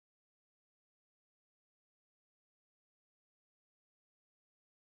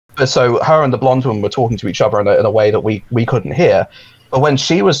So her and the blonde woman were talking to each other in a way that we couldn't hear. But when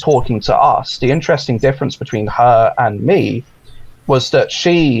she was talking to us, the interesting difference between her and me was that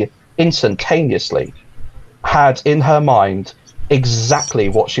she instantaneously had in her mind exactly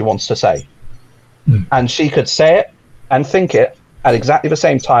what she wants to say. And she could say it and think it at exactly the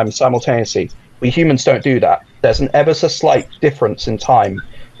same time simultaneously. We humans don't do that. There's an ever so slight difference in time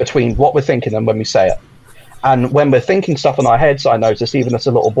between what we're thinking and when we say it. And when we're thinking stuff in our heads, I noticed even as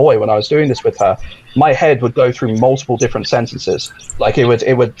a little boy, when I was doing this with her, my head would go through multiple different sentences. Like it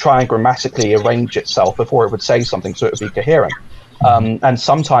would try and grammatically arrange itself before it would say something so it would be coherent. And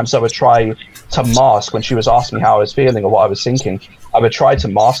sometimes I would try to mask when she was asking me how I was feeling or what I was thinking. I would try to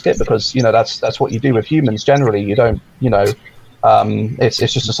mask it because, you know, that's what you do with humans generally. You don't, you know, it's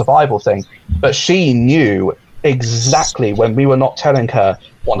just a survival thing. But she knew exactly when we were not telling her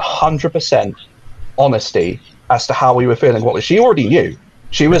 100% honesty as to how we were feeling. She already knew.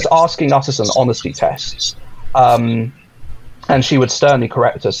 She was asking us as an honesty test, and she would sternly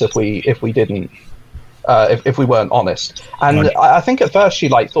correct us if we didn't. If we weren't honest. And I think at first she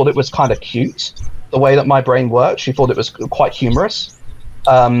thought it was kind of cute the way that my brain worked. She thought it was quite humorous,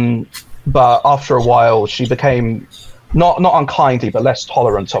 but after a while she became not unkindly but less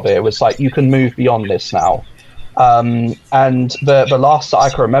tolerant of it. It was like, you can move beyond this now. And the last that I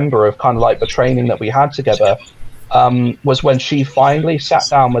can remember of kind of like the training that we had together was when she finally sat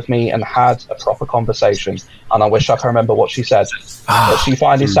down with me and had a proper conversation. And I wish I can remember what she said. But she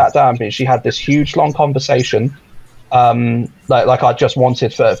finally sat down with me. She had this huge, long conversation, like I just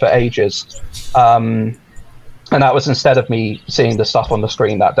wanted for ages. And that was instead of me seeing the stuff on the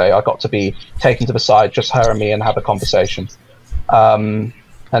screen that day. I got to be taken to the side, just her and me, and have a conversation. And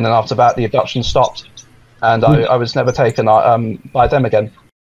then after that, the abduction stopped. And I was never taken by them again.